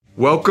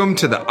Welcome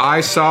to the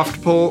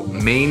iSoftpull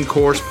Main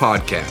Course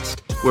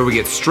Podcast, where we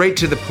get straight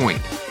to the point,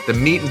 the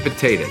meat and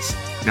potatoes.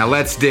 Now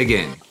let's dig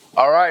in.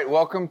 All right,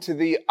 welcome to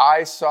the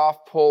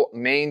iSoftpull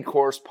Main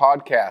Course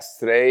Podcast.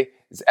 Today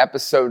is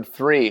episode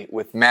 3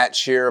 with Matt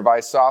Scherer of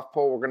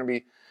iSoftpull. We're going to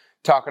be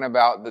talking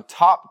about the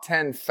top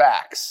 10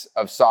 facts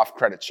of soft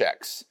credit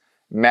checks.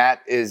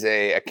 Matt is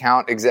an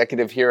account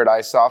executive here at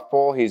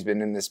iSoftpull. He's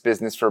been in this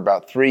business for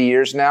about 3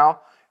 years now,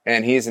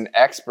 and he's an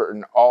expert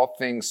in all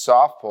things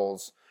soft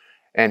pulls.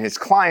 And his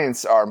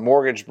clients are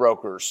mortgage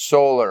brokers,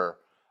 solar,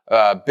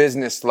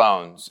 business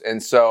loans.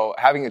 And so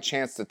having a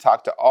chance to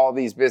talk to all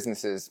these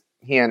businesses,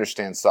 he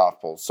understands soft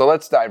pulls. So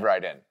let's dive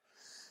right in.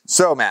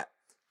 So Matt,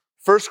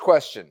 first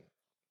question.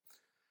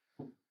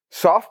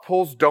 Soft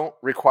pulls don't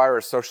require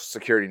a social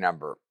security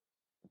number.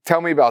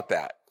 Tell me about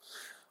that.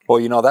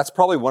 Well, that's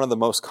probably one of the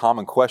most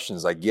common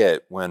questions I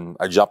get when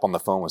I jump on the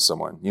phone with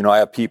someone. I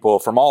have people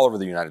from all over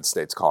the United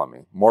States calling me.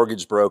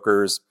 Mortgage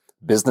brokers,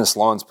 business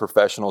loans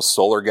professionals,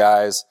 solar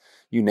guys,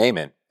 you name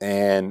it.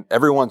 And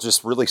everyone's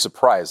just really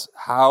surprised.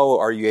 How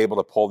are you able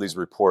to pull these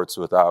reports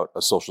without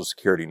a social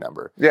security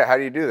number? Yeah, how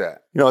do you do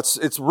that?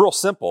 It's real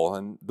simple.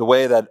 And the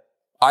way that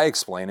I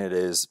explain it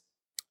is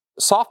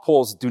soft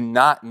pulls do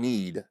not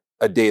need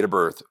a date of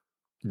birth,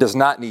 does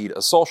not need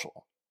a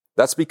social.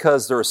 That's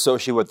because they're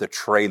associated with the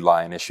trade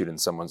line issued in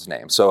someone's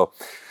name. So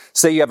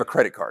say you have a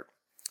credit card.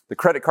 The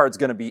credit card is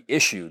going to be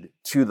issued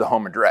to the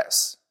home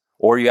address,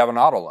 or you have an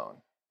auto loan.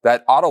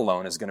 That auto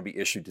loan is going to be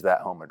issued to that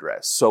home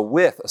address. So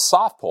with a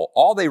soft pull,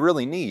 all they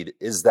really need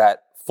is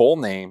that full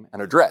name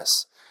and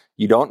address.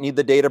 You don't need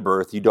the date of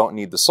birth. You don't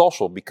need the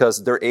social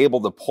because they're able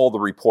to pull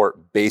the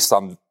report based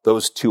on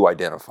those two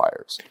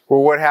identifiers.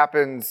 Well, what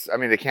happens?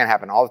 It can't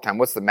happen all the time.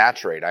 What's the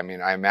match rate? I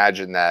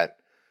imagine that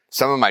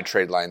some of my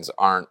trade lines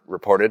aren't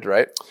reported,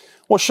 right?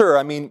 Well,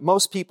 sure.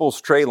 Most people's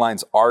trade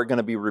lines are going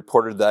to be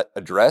reported to that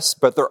address,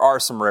 but there are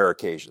some rare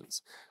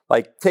occasions.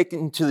 Like take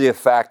into the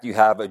fact you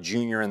have a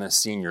junior and a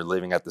senior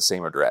living at the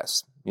same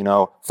address.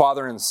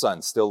 Father and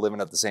son still living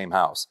at the same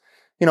house.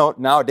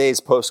 Nowadays,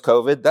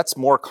 post-COVID, that's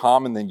more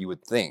common than you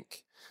would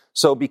think.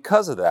 So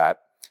because of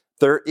that,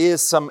 there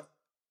is some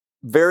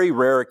very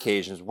rare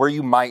occasions where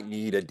you might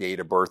need a date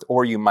of birth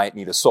or you might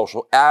need a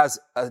social as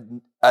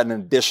an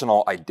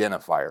additional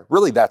identifier.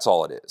 Really, that's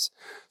all it is.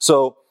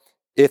 So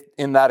if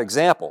in that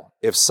example,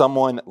 if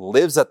someone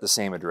lives at the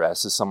same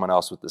address as someone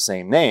else with the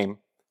same name,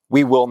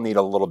 we will need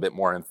a little bit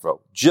more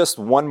info. Just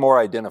one more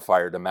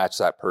identifier to match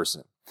that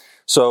person.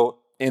 So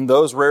in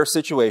those rare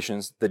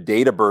situations, the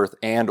date of birth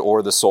and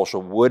or the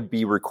social would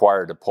be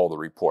required to pull the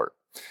report.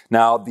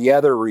 Now, the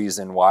other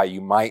reason why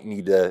you might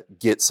need to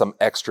get some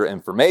extra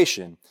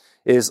information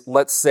is,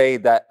 let's say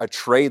that a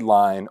trade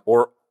line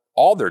or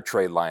all their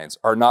trade lines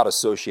are not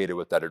associated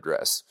with that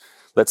address.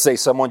 Let's say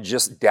someone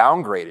just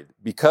downgraded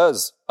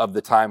because of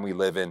the time we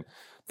live in.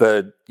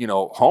 The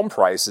home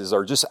prices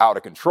are just out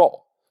of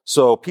control.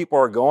 So people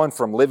are going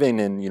from living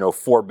in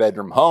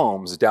 4-bedroom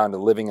homes down to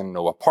living in an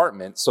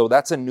apartment. So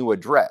that's a new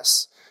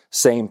address.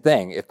 Same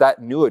thing. If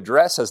that new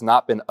address has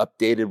not been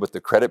updated with the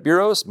credit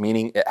bureaus,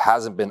 meaning it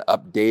hasn't been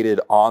updated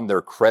on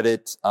their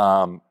credit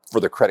for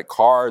their credit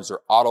cards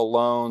or auto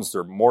loans,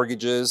 their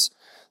mortgages,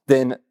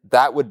 then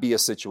that would be a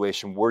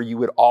situation where you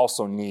would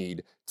also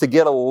need to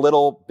get a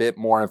little bit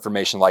more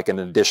information, like an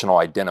additional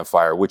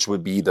identifier, which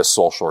would be the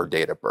social or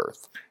date of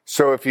birth.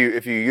 So if you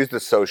use the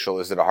social,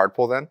 is it a hard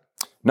pull then?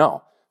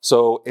 No.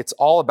 So it's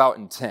all about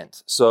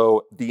intent.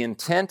 So the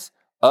intent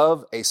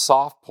of a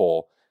soft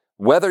pull,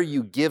 whether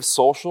you give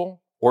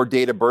social or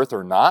date of birth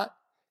or not,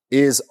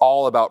 is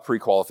all about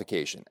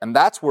pre-qualification. And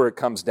that's where it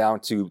comes down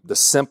to the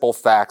simple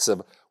facts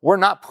of, we're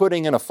not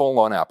putting in a full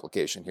loan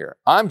application here.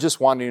 I'm just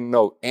wanting to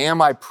know,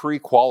 am I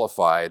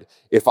pre-qualified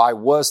if I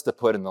was to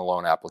put in the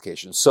loan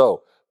application?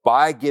 So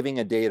by giving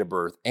a date of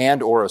birth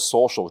and or a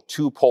social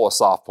to pull a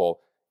soft pull,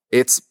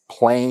 it's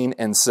plain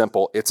and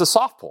simple. It's a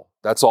soft pull.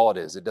 That's all it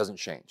is. It doesn't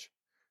change.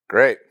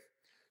 Great.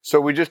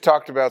 So we just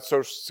talked about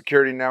social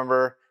security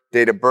number,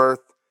 date of birth.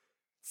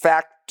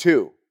 Fact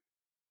 2,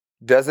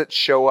 does it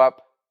show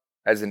up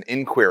as an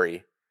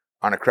inquiry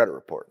on a credit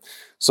report?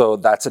 So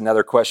that's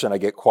another question I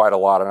get quite a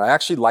lot. And I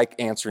actually like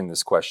answering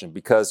this question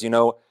because,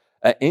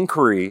 an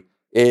inquiry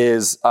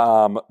is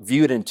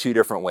viewed in 2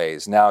 different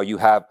ways. Now you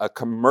have a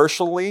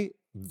commercially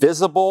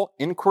visible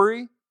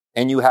inquiry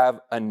and you have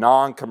a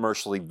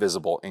non-commercially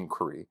visible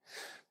inquiry.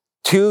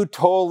 2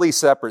 totally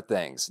separate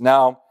things.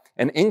 Now,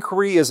 an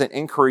inquiry is an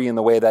inquiry in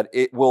the way that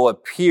it will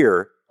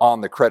appear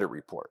on the credit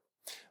report.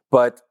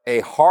 But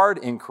a hard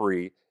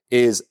inquiry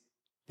is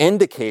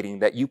indicating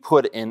that you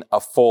put in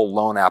a full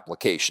loan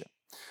application.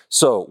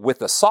 So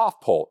with a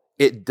soft pull,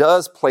 it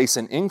does place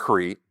an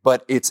inquiry,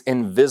 but it's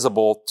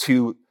invisible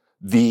to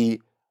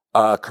the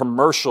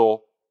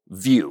commercial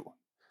view.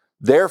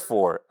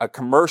 Therefore, a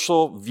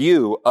commercial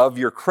view of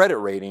your credit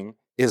rating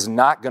is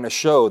not going to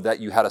show that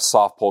you had a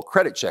soft pull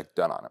credit check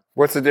done on it.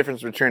 What's the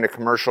difference between a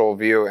commercial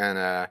view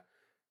and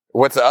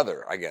what's the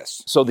other, I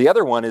guess? So the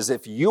other one is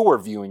if you were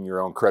viewing your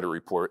own credit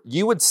report,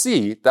 you would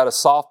see that a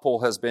soft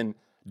pull has been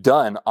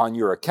done on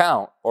your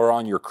account or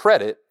on your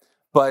credit,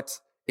 but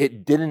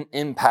it didn't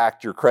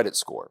impact your credit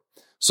score.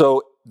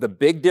 So the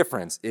big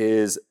difference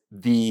is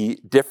the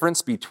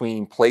difference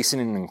between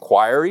placing an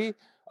inquiry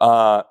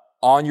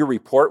on your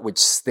report, which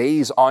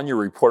stays on your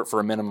report for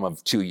a minimum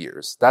of 2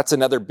 years. That's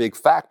another big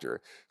factor.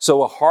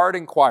 So a hard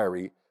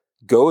inquiry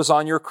goes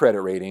on your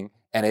credit rating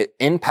and it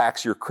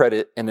impacts your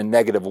credit in a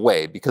negative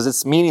way because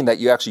it's meaning that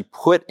you actually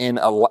put in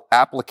an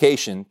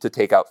application to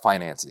take out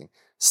financing.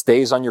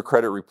 Stays on your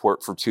credit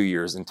report for 2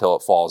 years until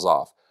it falls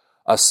off.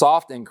 A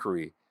soft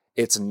inquiry,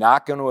 it's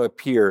not going to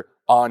appear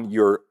on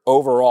your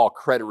overall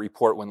credit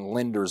report when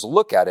lenders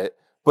look at it,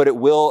 but it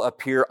will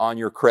appear on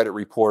your credit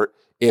report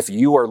if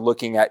you are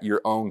looking at your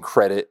own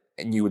credit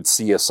and you would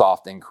see a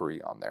soft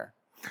inquiry on there.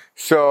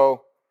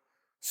 So,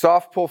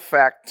 soft pull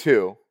fact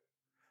 2,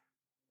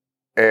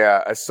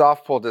 a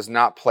soft pull does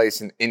not place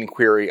an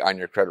inquiry on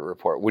your credit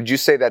report. Would you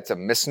say that's a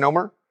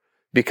misnomer?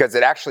 Because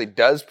it actually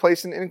does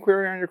place an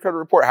inquiry on your credit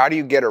report. How do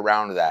you get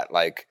around that?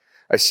 Like,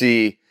 I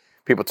see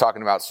people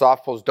talking about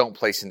soft pulls don't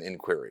place an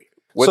inquiry.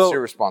 What's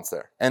your response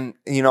there? And,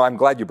 I'm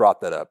glad you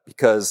brought that up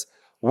because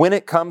when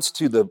it comes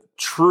to the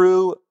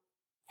true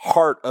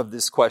heart of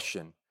this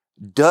question,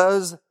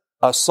 does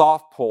a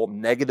soft pull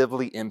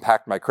negatively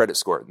impact my credit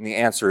score? And the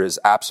answer is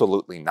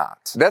absolutely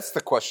not. That's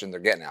the question they're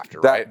getting after,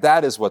 right?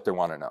 That is what they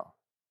want to know.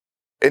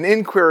 An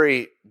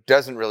inquiry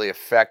doesn't really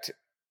affect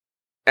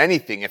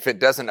anything if it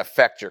doesn't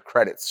affect your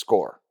credit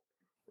score,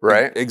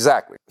 right?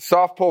 Exactly.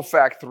 Soft pull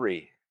fact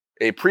 3.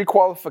 A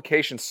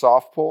pre-qualification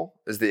soft pull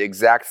is the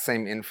exact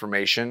same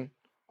information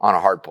on a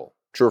hard pull.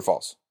 True or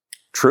false?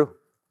 True.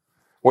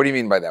 What do you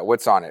mean by that?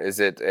 What's on it? Is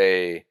it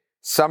a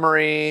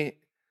summary?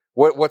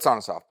 What's on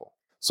a soft pull?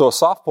 So a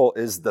soft pull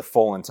is the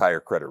full entire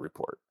credit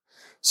report.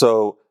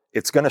 So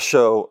it's going to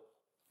show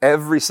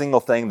every single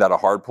thing that a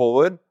hard pull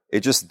would.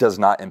 It just does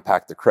not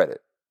impact the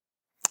credit.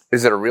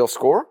 Is it a real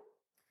score?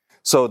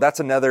 So that's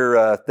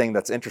another thing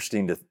that's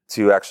interesting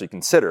to actually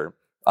consider.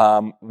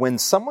 When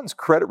someone's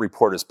credit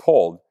report is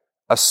pulled,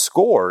 a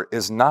score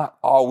is not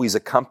always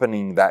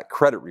accompanying that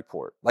credit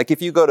report. Like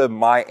if you go to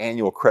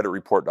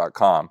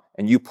myannualcreditreport.com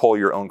and you pull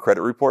your own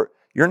credit report,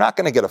 you're not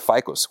going to get a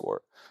FICO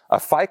score. A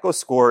FICO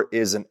score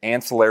is an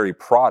ancillary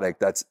product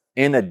that's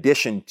in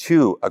addition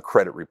to a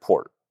credit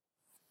report.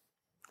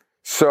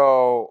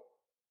 So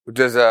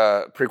does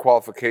a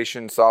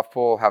pre-qualification soft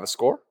pull have a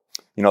score?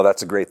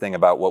 That's a great thing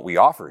about what we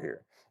offer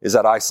here is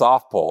that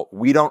iSoftpull,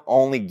 we don't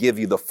only give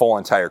you the full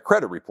entire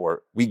credit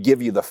report, we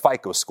give you the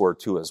FICO score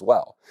too as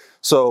well.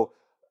 So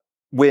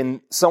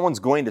when someone's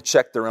going to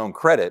check their own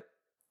credit,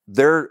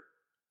 they're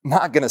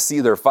not going to see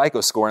their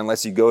FICO score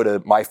unless you go to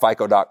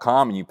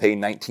myfico.com and you pay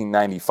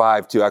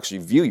 $19.95 to actually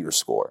view your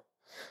score.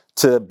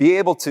 To be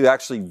able to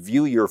actually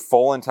view your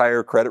full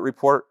entire credit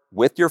report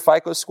with your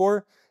FICO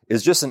score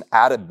is just an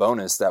added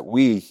bonus that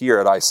we here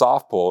at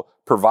iSoftpull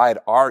provide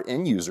our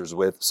end users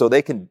with so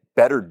they can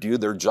better do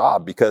their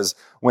job. Because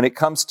when it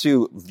comes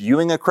to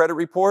viewing a credit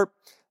report,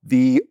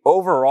 the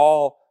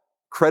overall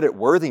credit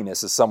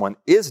worthiness of someone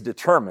is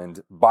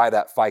determined by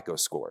that FICO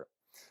score.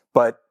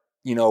 But,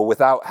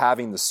 without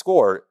having the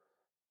score,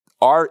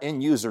 our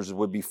end users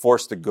would be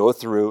forced to go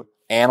through,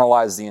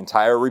 analyze the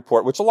entire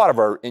report, which a lot of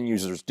our end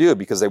users do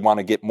because they want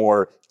to get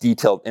more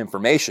detailed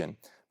information.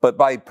 But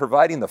by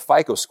providing the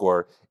FICO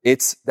score,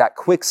 it's that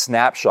quick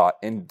snapshot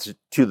into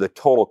the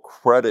total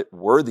credit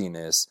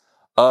worthiness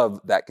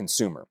of that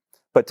consumer.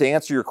 But to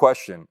answer your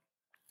question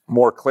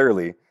more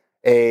clearly,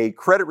 a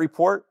credit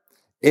report,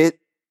 it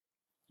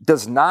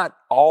does not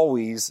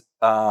always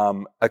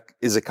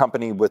is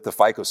accompanied with the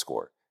FICO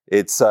score.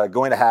 It's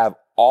going to have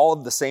all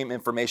of the same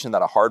information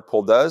that a hard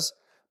pull does,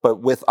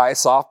 but with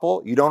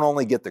iSoftpull, you don't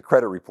only get the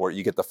credit report,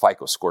 you get the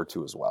FICO score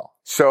too as well.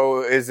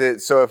 So if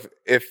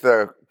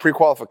the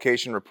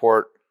pre-qualification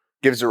report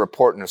gives a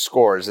report and a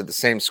score, is it the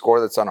same score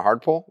that's on a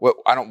hard pull?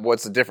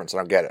 What's the difference? I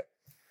don't get it.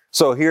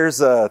 So here's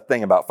the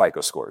thing about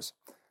FICO scores.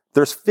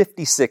 There's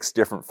 56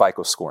 different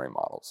FICO scoring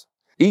models.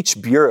 Each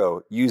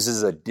bureau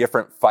uses a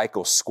different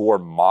FICO score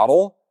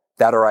model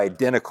that are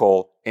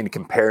identical in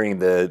comparing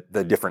the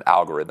different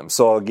algorithms.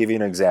 So I'll give you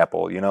an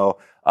example.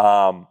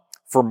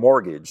 For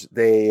mortgage,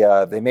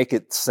 they make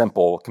it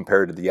simple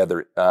compared to the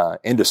other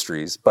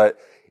industries, but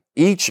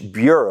each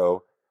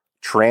bureau,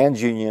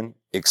 TransUnion,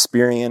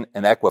 Experian,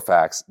 and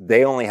Equifax,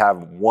 they only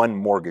have one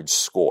mortgage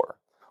score.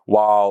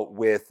 While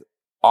with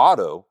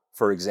auto,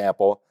 for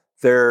example,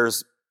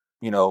 there's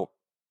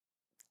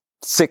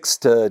 6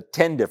 to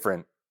 10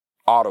 different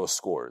auto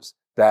scores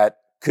that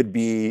could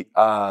be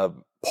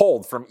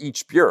pulled from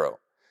each bureau.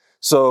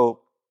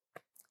 So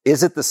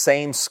is it the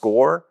same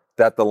score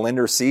that the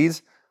lender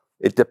sees?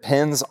 It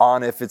depends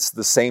on if it's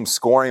the same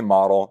scoring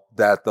model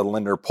that the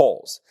lender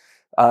pulls.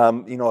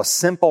 A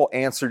simple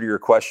answer to your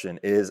question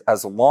is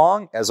as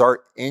long as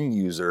our end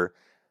user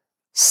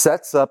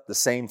sets up the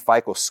same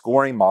FICO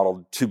scoring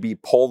model to be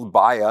pulled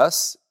by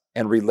us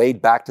and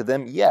relayed back to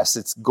them, yes,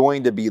 it's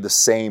going to be the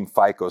same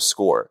FICO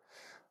score.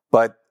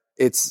 But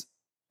it's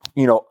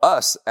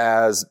us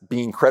as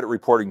being credit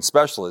reporting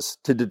specialists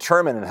to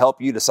determine and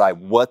help you decide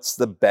what's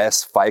the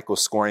best FICO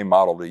scoring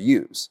model to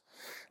use.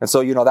 And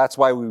so, that's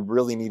why we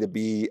really need to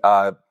be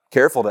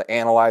careful to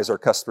analyze our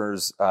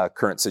customers'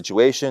 current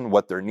situation,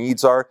 what their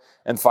needs are,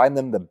 and find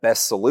them the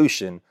best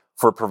solution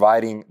for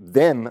providing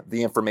them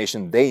the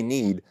information they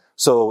need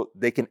so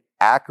they can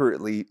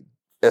accurately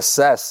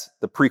assess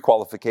the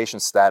pre-qualification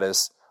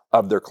status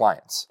of their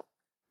clients.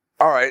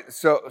 All right.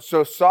 So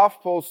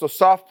soft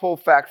pull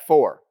fact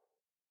 4.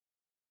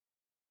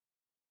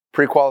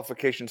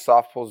 Pre-qualification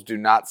soft pulls do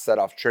not set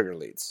off trigger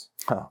leads.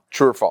 Huh.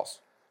 True or false?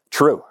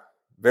 True.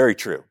 Very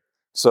true.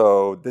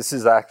 So this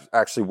is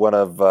actually one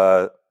of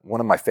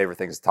my favorite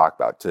things to talk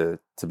about, to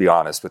be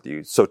honest with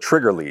you. So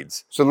trigger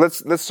leads. So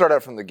let's start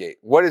out from the gate.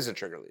 What is a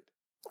trigger lead?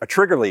 A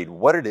trigger lead,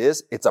 what it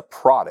is, it's a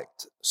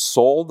product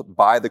sold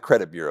by the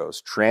credit bureaus,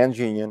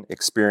 TransUnion,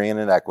 Experian,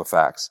 and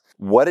Equifax.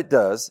 What it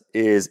does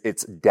is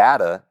it's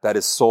data that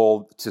is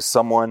sold to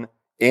someone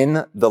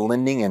in the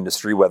lending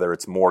industry, whether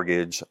it's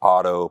mortgage,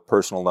 auto,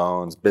 personal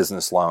loans,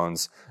 business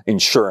loans,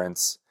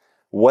 insurance.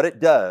 What it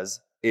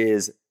does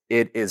is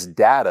it is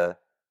data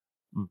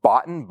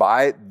bought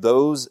by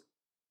those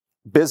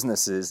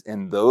businesses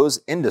in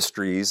those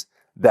industries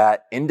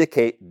that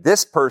indicate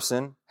this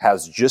person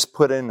has just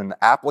put in an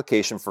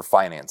application for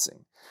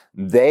financing.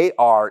 They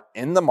are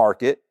in the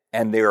market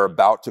and they are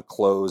about to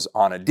close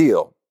on a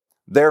deal.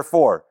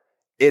 Therefore,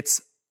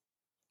 it's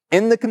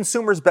in the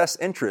consumer's best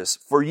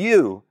interest for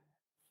you,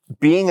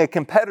 being a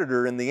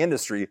competitor in the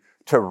industry,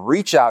 to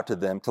reach out to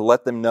them to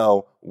let them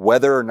know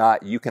whether or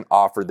not you can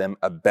offer them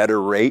a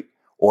better rate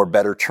or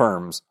better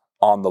terms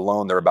on the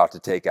loan they're about to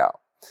take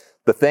out.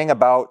 The thing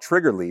about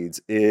trigger leads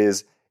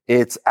is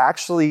it's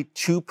actually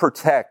to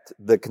protect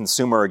the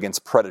consumer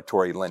against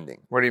predatory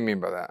lending. What do you mean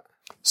by that?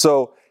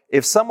 So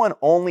if someone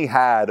only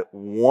had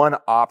one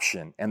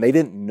option and they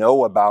didn't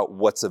know about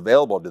what's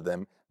available to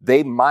them,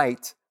 they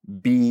might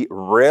be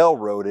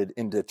railroaded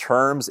into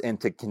terms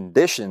and to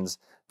conditions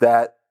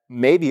that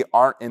maybe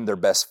aren't in their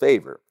best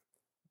favor.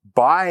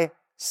 By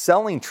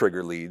selling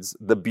trigger leads,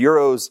 the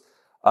Bureau's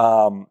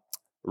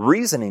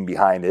reasoning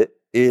behind it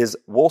is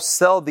we'll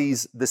sell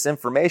this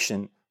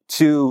information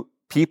to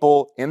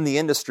people in the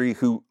industry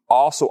who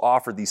also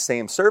offer these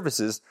same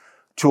services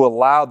to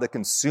allow the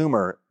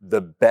consumer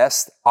the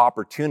best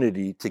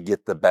opportunity to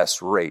get the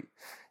best rate.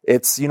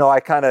 It's, I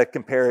kind of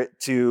compare it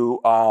to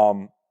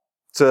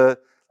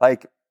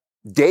like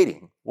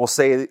dating. We'll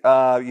say,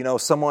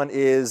 someone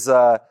is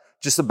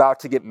just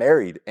about to get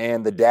married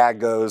and the dad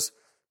goes,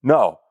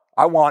 "No,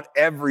 I want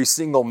every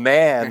single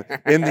man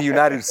in the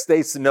United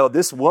States to know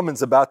this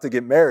woman's about to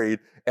get married,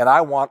 and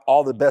I want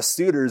all the best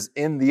suitors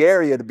in the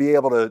area to be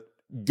able to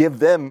give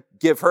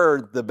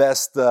her the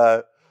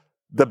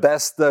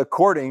best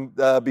courting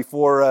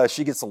before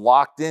she gets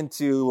locked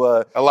into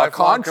a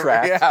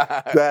contract."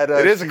 Yeah. That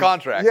it is a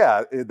contract.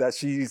 Yeah, that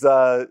she's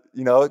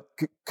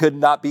could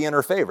not be in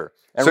her favor.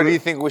 And so, do you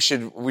think we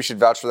should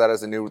vouch for that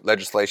as a new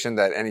legislation,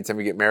 that anytime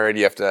you get married,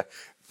 you have to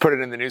put it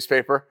in the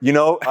newspaper?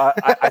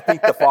 I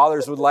think the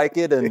fathers would like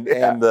it, and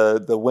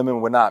the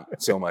women would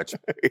not so much.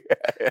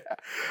 Yeah.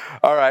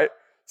 All right.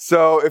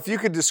 So, if you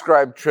could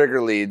describe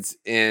trigger leads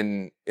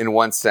in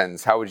one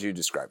sentence, how would you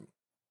describe them?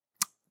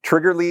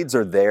 Trigger leads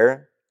are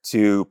there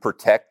to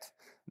protect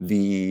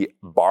the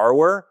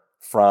borrower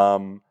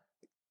from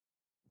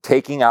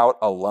taking out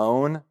a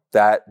loan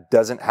that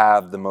doesn't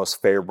have the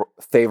most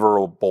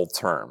favorable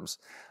terms.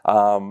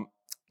 Now,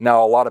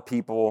 a lot of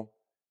people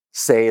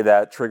say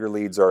that trigger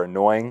leads are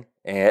annoying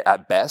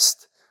at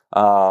best.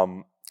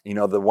 The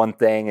one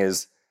thing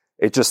is,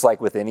 it's just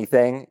like with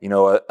anything,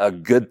 a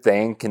good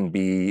thing can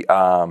be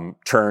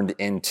turned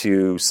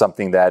into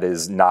something that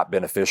is not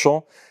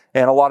beneficial.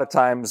 And a lot of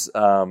times,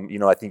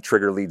 I think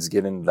trigger leads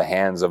get into the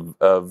hands of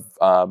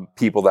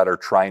people that are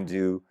trying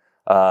to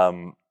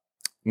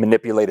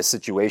manipulate a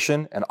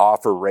situation and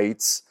offer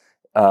rates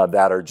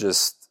that are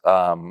just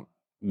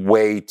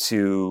way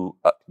too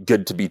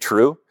good to be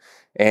true.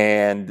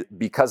 And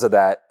because of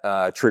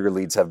that, trigger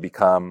leads have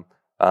become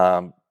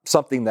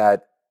something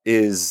that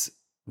is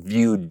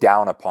viewed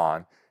down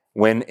upon,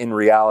 when in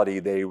reality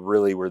they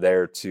really were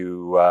there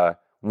to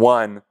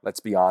one, let's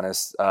be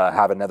honest,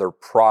 have another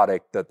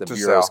product that the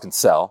bureaus can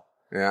sell.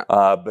 Yeah.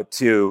 But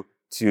two,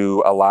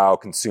 to allow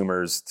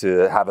consumers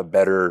to have a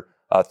better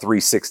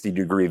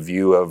 360-degree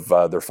view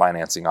of their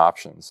financing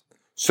options.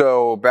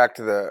 So back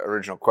to the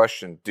original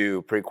question,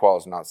 do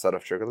pre-quals not set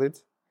off trigger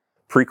leads?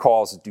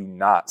 Pre-quals do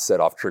not set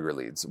off trigger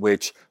leads,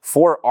 which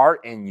for our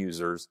end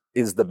users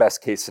is the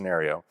best case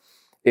scenario.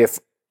 If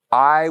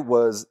I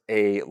was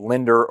a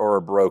lender or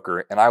a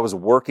broker and I was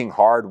working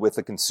hard with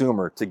a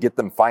consumer to get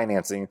them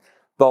financing,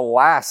 the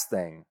last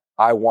thing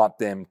I want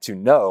them to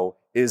know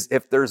is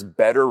if there's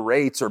better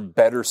rates or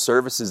better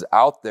services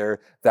out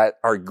there that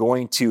are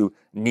going to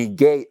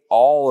negate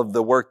all of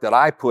the work that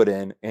I put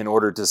in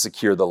order to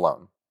secure the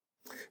loan.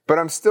 But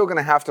I'm still going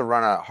to have to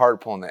run a hard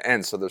pull in the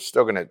end, so they're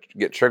still going to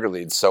get trigger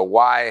leads. So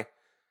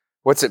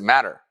what's it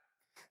matter?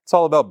 It's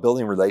all about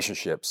building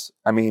relationships.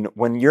 I mean,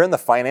 when you're in the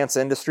finance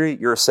industry,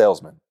 you're a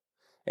salesman.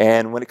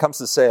 And when it comes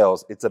to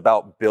sales, it's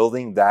about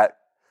building that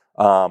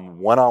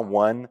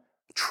one-on-one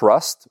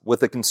trust with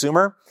the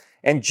consumer.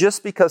 And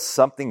just because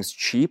something's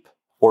cheap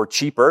or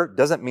cheaper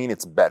doesn't mean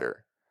it's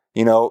better.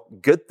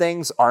 Good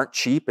things aren't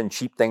cheap and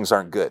cheap things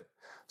aren't good.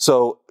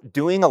 So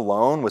doing a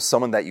loan with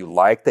someone that you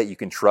like, that you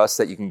can trust,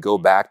 that you can go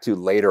back to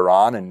later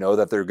on and know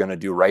that they're going to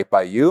do right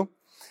by you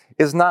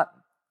is not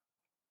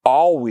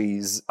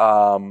always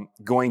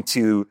going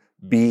to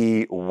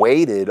be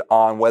weighted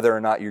on whether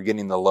or not you're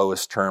getting the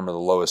lowest term or the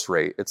lowest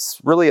rate. It's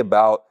really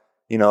about,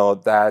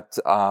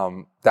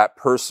 that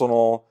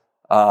personal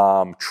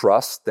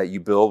trust that you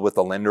build with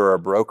a lender or a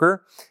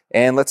broker.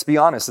 And let's be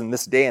honest, in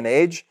this day and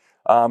age,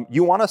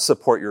 you want to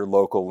support your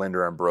local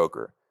lender and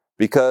broker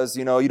because,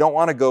 you don't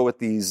want to go with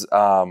these,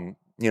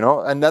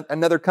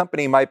 another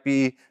company might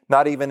be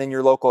not even in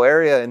your local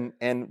area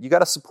and you got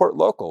to support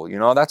local.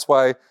 That's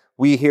why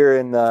we here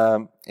in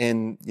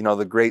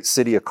the great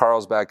city of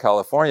Carlsbad,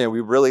 California,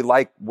 we really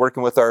like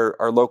working with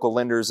our local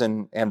lenders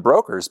and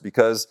brokers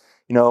because,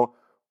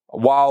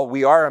 while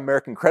we are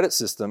American credit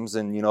systems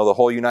and, the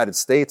whole United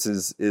States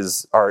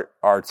is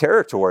our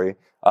territory,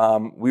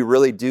 we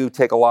really do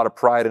take a lot of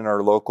pride in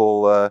our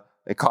local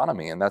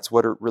economy. And that's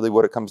what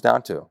it comes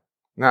down to.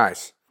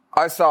 Nice.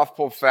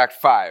 iSoftpull fact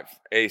 5.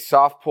 A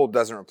soft pull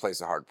doesn't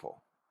replace a hard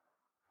pull.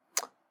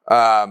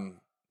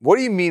 What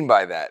do you mean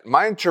by that?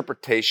 My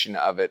interpretation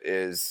of it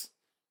is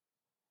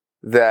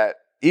that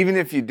even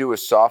if you do a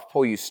soft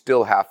pull, you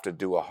still have to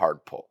do a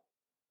hard pull,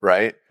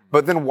 right?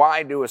 But then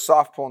why do a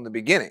soft pull in the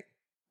beginning?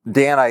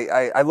 Dan,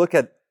 I look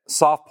at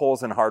soft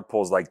pulls and hard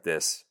pulls like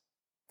this.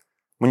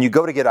 When you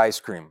go to get ice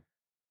cream,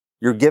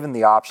 you're given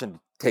the option to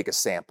take a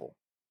sample,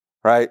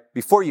 right?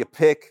 Before you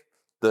pick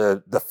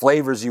the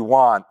flavors you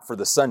want for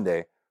the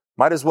sundae,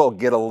 might as well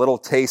get a little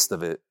taste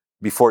of it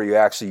before you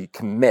actually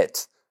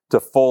commit to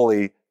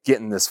fully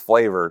getting this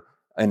flavor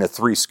in a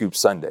 3-scoop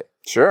sundae.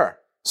 Sure.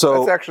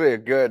 So that's actually a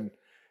good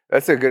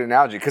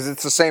analogy because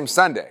it's the same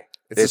sundae.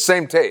 It's the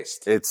same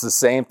taste. It's the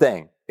same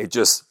thing. It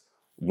just,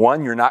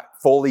 one, you're not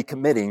fully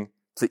committing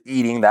to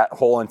eating that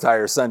whole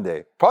entire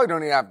sundae. Probably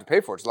don't even have to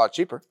pay for it. It's a lot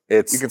cheaper.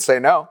 You can say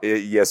no.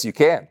 Yes, you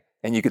can.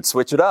 And you could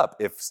switch it up.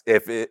 If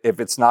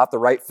it's not the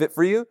right fit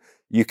for you,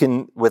 you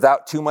can,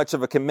 without too much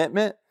of a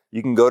commitment,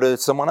 you can go to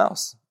someone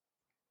else.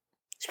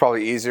 It's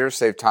probably easier,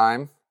 save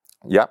time.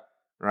 Yep.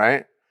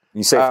 Right?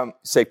 You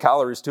save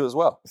calories too as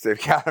well. Save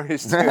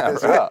calories too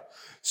as well.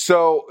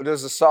 So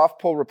does a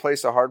soft pull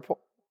replace a hard pull?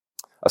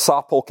 A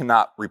soft pull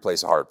cannot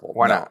replace a hard pull.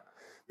 Why not?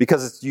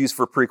 Because it's used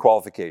for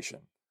pre-qualification.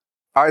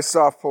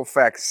 iSoftpull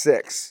fact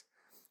 6.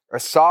 A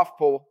soft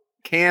pull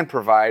can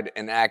provide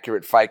an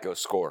accurate FICO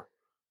score,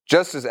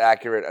 just as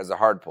accurate as a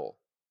hard pull.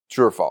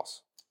 True or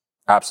false?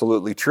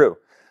 Absolutely true.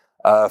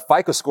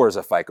 FICO score is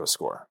a FICO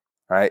score,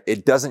 right?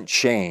 It doesn't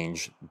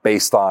change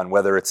based on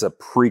whether it's a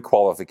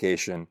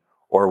pre-qualification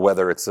or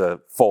whether it's a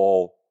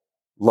full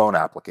loan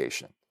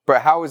application.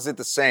 But how is it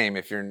the same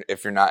if you're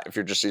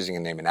just using a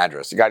name and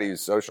address? You got to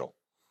use social.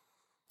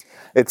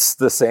 It's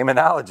the same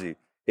analogy.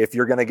 If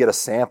you're going to get a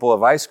sample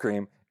of ice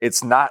cream,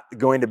 it's not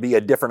going to be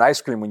a different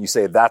ice cream when you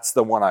say that's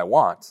the one I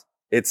want.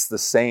 It's the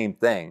same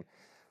thing.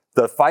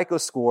 The FICO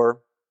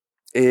score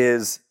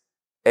is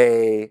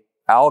a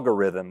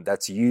algorithm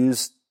that's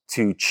used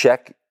to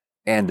check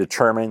and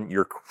determine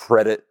your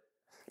credit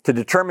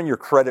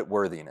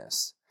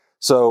worthiness.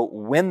 So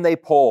when they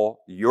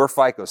pull your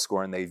FICO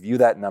score and they view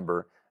that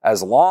number,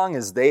 as long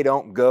as they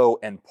don't go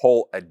and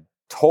pull a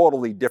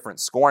totally different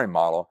scoring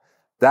model,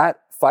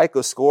 that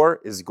FICO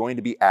score is going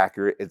to be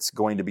accurate. It's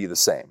going to be the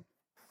same.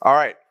 All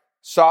right.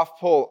 Soft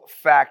pull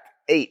fact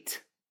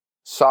 8.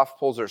 Soft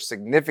pulls are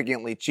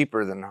significantly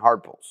cheaper than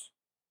hard pulls.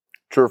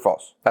 True or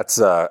false? That's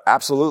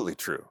absolutely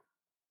true.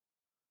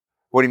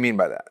 What do you mean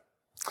by that?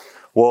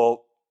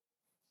 Well,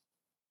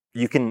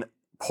 you can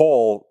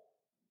pull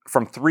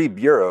from 3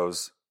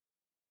 bureaus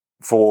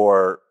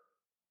for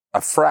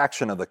a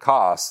fraction of the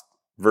cost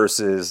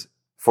versus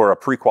for a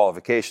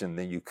pre-qualification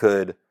than you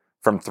could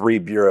from 3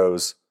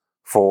 bureaus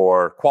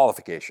for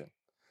qualification.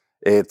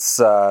 It's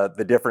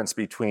the difference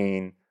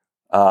between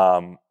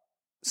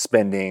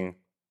spending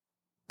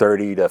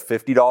 $30 to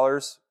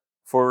 $50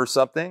 for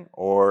something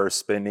or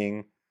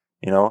spending,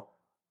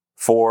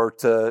 $4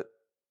 to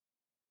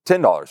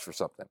 $10 for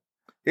something.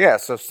 Yeah,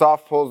 so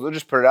soft pulls, we'll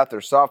just put it out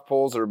there. Soft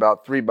pulls are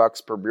about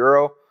 $3 per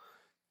bureau,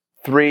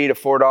 $3 to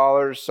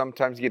 $4.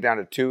 Sometimes you get down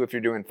to $2 if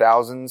you're doing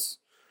thousands.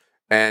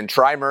 And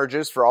try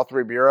merges for all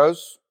 3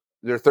 bureaus,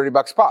 they're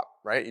 $30 pop,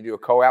 right? You do a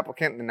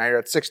co-applicant and now you're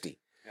at 60.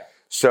 Yeah.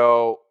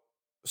 So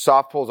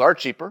soft pulls are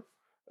cheaper.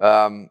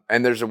 And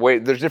there's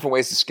different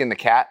ways to skin the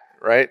cat,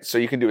 right? So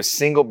you can do a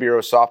single bureau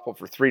soft pull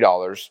for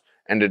 $3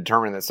 and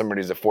determine that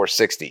somebody's a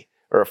 460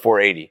 or a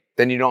 480.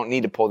 Then you don't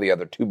need to pull the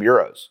other 2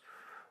 bureaus.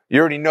 You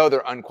already know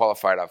they're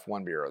unqualified off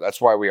 1 bureau.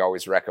 That's why we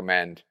always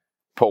recommend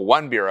pull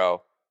 1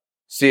 bureau,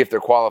 see if they're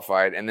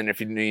qualified, and then if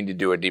you need to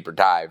do a deeper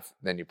dive,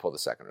 then you pull the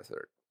second or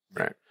third,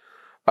 right?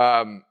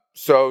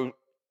 So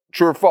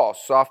true or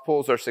false, soft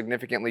pulls are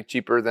significantly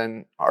cheaper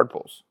than hard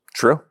pulls.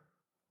 True.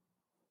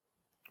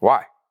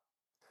 Why?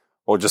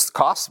 Well, just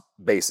cost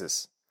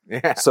basis.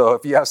 Yeah. So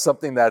if you have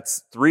something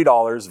that's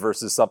 $3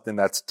 versus something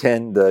that's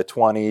 10 to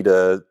 20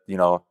 to,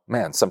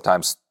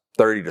 sometimes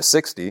 30 to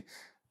 60,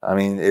 I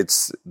mean,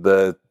 it's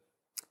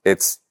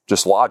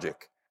just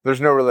logic.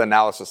 There's no real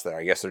analysis there.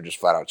 I guess they're just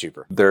flat out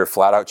cheaper. They're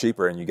flat out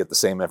cheaper and you get the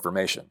same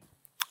information.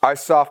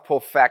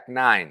 iSoftpull fact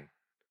 9.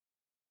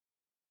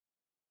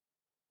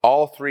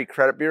 All 3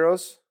 credit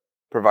bureaus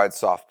provide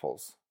soft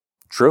pulls.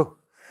 True.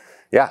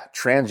 Yeah,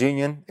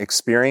 TransUnion,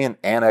 Experian,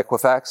 and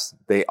Equifax,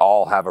 they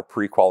all have a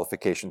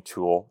pre-qualification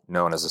tool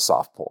known as a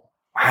soft pull.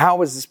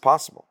 How is this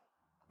possible?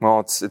 Well,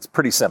 it's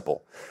pretty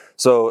simple.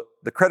 So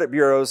the credit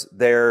bureaus,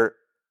 they're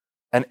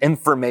an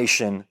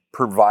information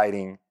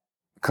providing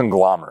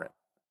conglomerate.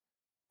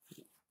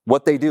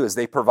 What they do is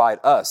they provide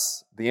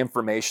us the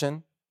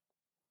information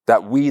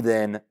that we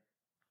then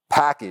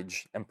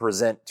package and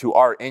present to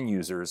our end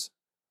users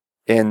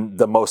in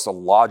the most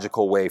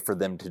logical way for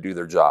them to do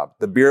their job.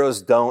 The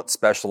bureaus don't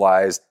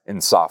specialize in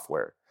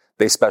software.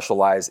 They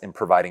specialize in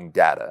providing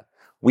data.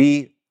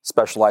 We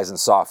specialize in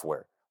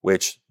software,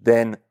 which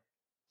then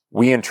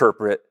we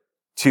interpret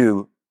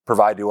to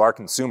provide to our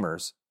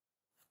consumers,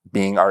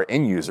 being our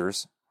end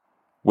users,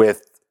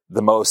 with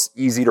the most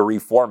easy to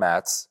read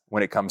formats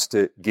when it comes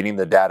to getting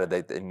the data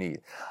that they need.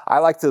 I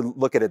like to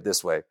look at it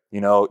this way.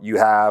 You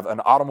have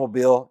an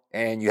automobile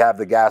and you have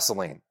the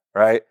gasoline,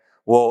 right?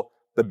 Well,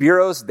 the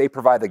bureaus, they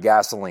provide the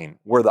gasoline.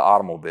 We're the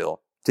automobile.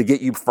 To get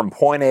you from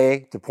point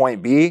A to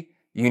point B,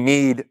 you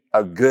need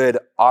a good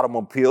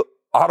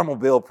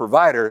automobile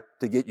provider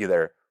to get you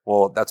there.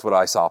 Well, that's what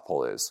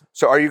iSoftpull is.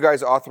 So are you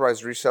guys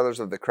authorized resellers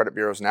of the credit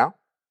bureaus now?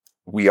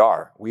 We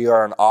are. We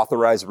are an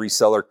authorized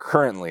reseller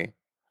currently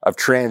of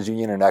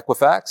TransUnion and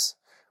Equifax,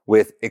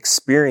 with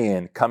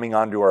Experian coming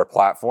onto our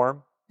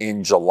platform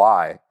in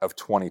July of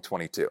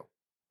 2022.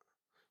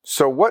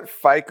 So what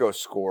FICO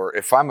score,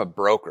 if I'm a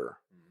broker,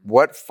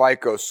 what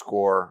FICO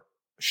score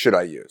should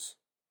I use?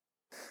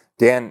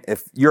 Dan,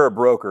 if you're a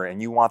broker and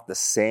you want the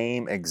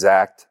same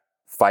exact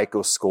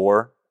FICO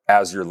score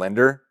as your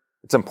lender,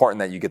 it's important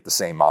that you get the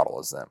same model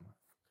as them.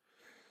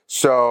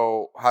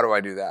 So how do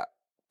I do that?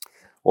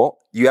 Well,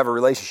 you have a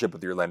relationship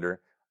with your lender.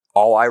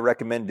 All I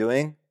recommend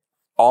doing,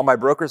 all my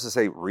brokers is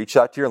say, reach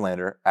out to your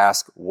lender,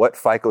 ask what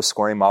FICO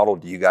scoring model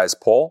do you guys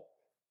pull?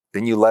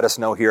 Then you let us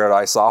know here at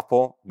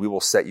iSoftpull. We will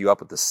set you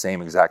up with the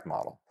same exact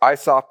model.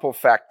 iSoftpull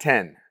fact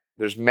 10.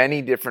 There's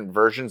many different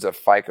versions of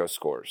FICO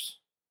scores.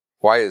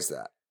 Why is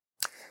that?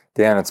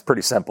 Dan, it's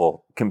pretty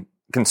simple.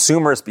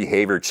 Consumers'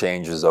 behavior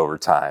changes over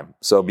time.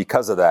 So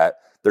because of that,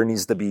 there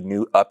needs to be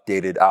new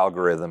updated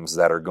algorithms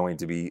that are going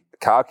to be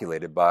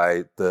calculated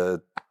by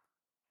the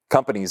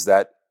companies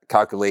that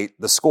calculate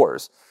the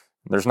scores.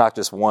 There's not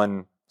just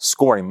one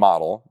scoring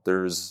model.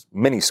 There's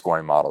many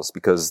scoring models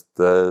because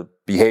the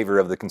behavior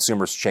of the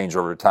consumers change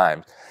over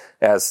time.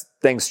 As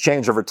things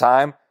change over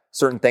time,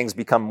 certain things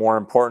become more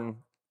important,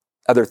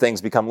 other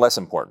things become less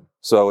important.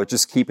 So it's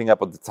just keeping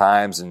up with the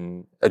times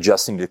and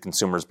adjusting to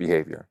consumers'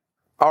 behavior.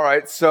 All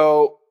right.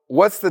 So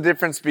what's the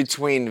difference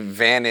between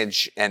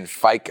Vantage and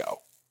FICO?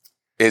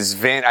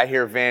 I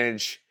hear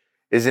Vantage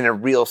isn't a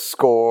real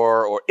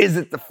score, or is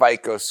it the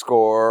FICO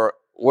score?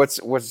 What's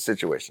the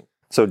situation?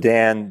 So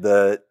Dan,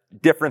 the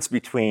difference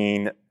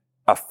between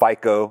a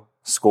FICO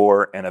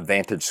score and a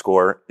Vantage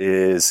score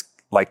is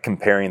like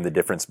comparing the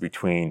difference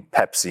between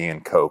Pepsi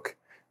and Coke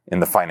in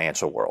the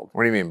financial world.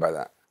 What do you mean by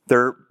that?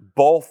 They're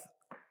both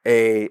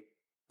a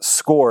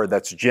score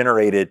that's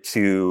generated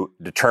to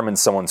determine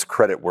someone's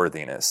credit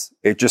worthiness.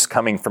 It's just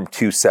coming from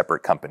two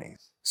separate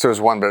companies. So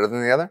is one better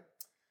than the other?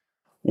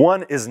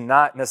 One is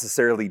not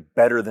necessarily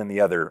better than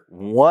the other.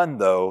 One,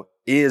 though,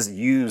 is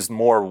used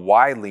more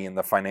widely in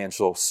the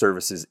financial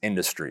services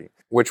industry.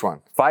 Which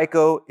one?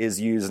 FICO is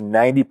used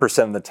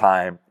 90% of the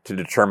time to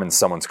determine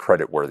someone's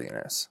credit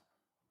worthiness.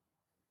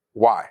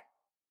 Why?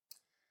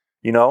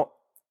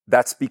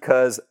 That's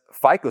because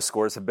FICO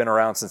scores have been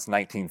around since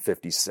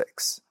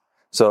 1956.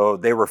 So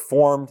they were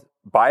formed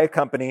by a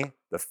company,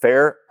 the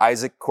Fair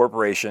Isaac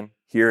Corporation,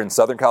 here in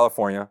Southern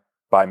California,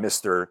 by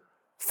Mr.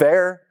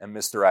 Fair and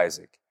Mr.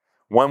 Isaac.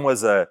 One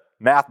was a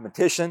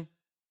mathematician.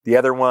 The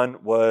other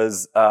one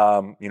was,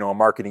 a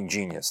marketing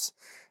genius.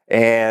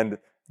 And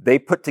they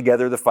put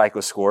together the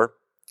FICO score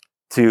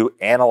to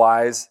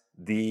analyze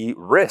the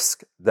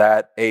risk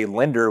that a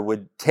lender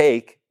would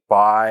take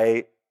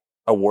by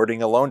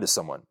awarding a loan to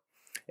someone.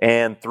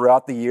 And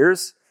throughout the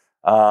years,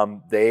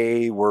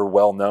 they were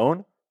well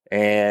known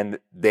and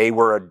they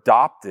were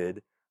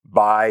adopted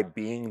by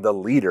being the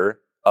leader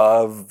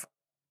of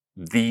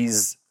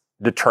these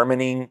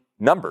determining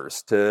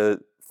numbers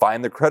to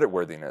find the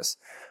creditworthiness.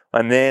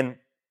 And then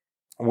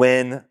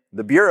when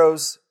the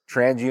bureaus,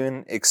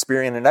 TransUnion,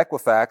 Experian, and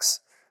Equifax,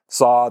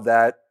 saw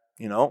that,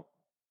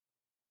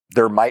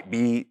 there might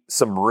be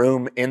some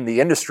room in the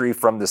industry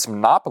from this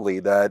monopoly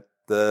that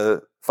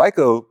the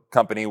FICO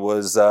company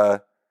was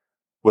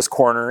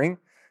cornering,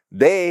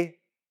 they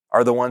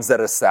are the ones that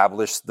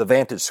established the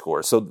Vantage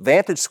score. So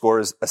Vantage score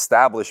is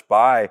established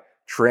by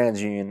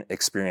TransUnion,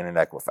 Experian, and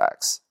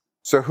Equifax.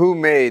 So who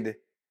made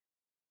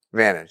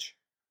Vantage?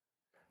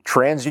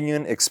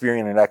 TransUnion,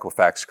 Experian, and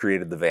Equifax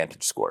created the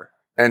Vantage score.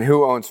 And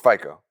who owns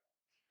FICO?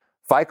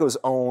 FICO is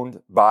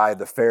owned by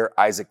the Fair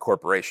Isaac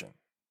Corporation.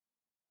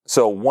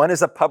 So one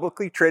is a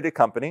publicly traded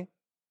company,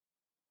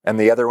 and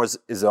the other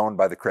is owned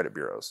by the credit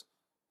bureaus.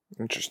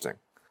 Interesting.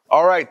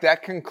 All right,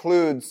 that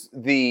concludes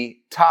the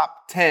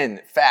top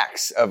 10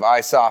 facts of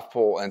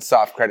iSoftpull and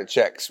soft credit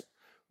checks.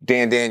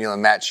 Dan Daniel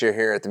and Matt Scherer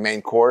here at the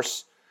main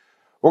course.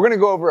 We're going to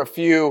go over a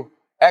few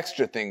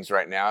extra things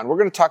right now, and we're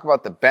going to talk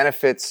about the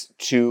benefits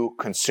to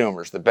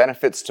consumers, the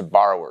benefits to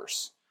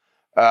borrowers.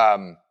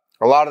 A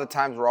lot of the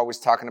times we're always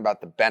talking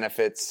about the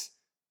benefits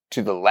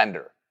to the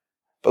lender.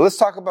 But let's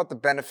talk about the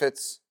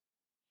benefits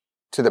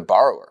to the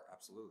borrower.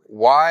 Absolutely.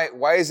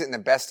 Why is it in the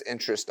best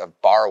interest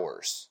of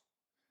borrowers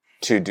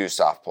to do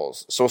soft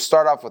pulls? So we'll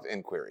start off with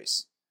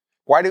inquiries.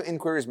 Why do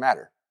inquiries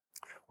matter?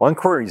 Well,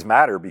 inquiries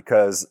matter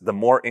because the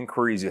more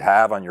inquiries you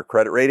have on your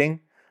credit rating,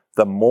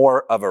 the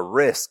more of a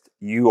risk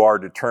you are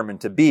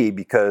determined to be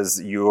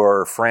because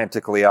you're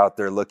frantically out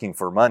there looking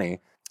for money.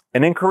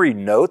 An inquiry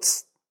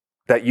notes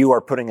that you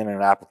are putting in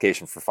an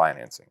application for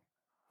financing.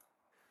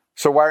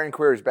 So why are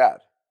inquiries bad?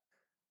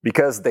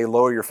 Because they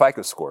lower your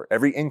FICO score.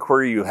 Every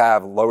inquiry you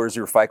have lowers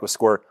your FICO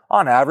score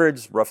on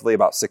average, roughly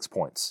about 6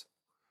 points.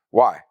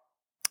 Why?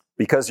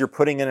 Because you're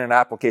putting in an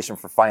application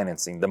for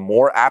financing. The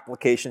more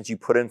applications you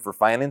put in for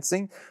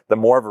financing, the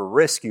more of a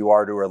risk you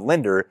are to a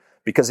lender.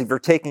 Because if you're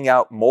taking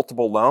out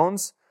multiple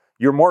loans,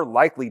 you're more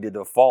likely to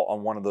default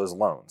on one of those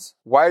loans.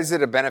 Why is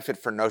it a benefit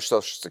for no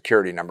social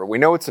security number? We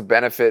know it's a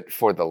benefit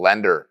for the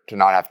lender to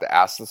not have to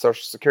ask the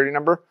social security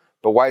number,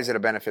 but why is it a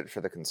benefit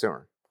for the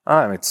consumer?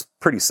 It's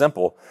pretty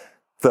simple.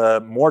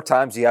 The more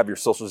times you have your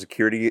social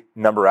security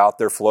number out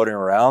there floating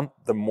around,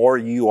 the more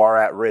you are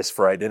at risk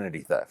for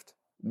identity theft.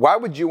 Why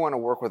would you want to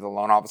work with a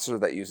loan officer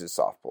that uses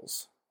soft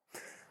pulls?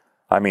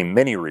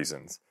 Many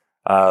reasons.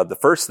 The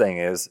first thing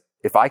is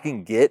if I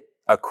can get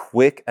a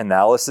quick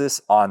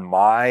analysis on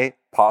my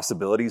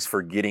possibilities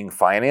for getting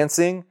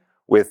financing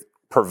with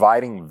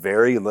providing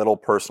very little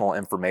personal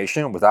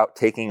information without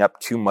taking up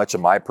too much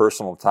of my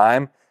personal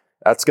time,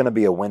 that's going to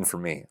be a win for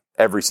me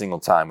every single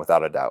time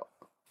without a doubt.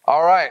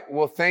 All right.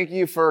 Well, thank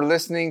you for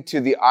listening to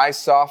the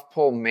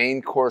iSoftpull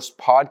Main Course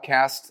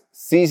Podcast,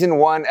 Season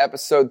 1,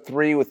 Episode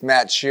 3 with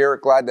Matt Scherer.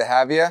 Glad to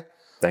have you.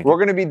 Thank you. We're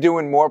going to be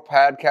doing more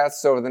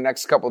podcasts over the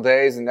next couple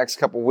days and next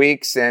couple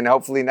weeks and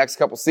hopefully next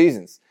couple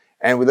seasons.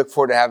 And we look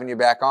forward to having you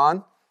back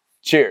on.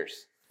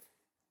 Cheers.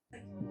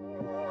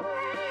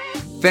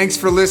 Thanks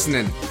for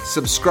listening.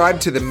 Subscribe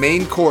to the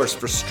main course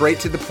for straight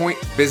to the point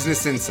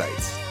business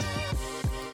insights.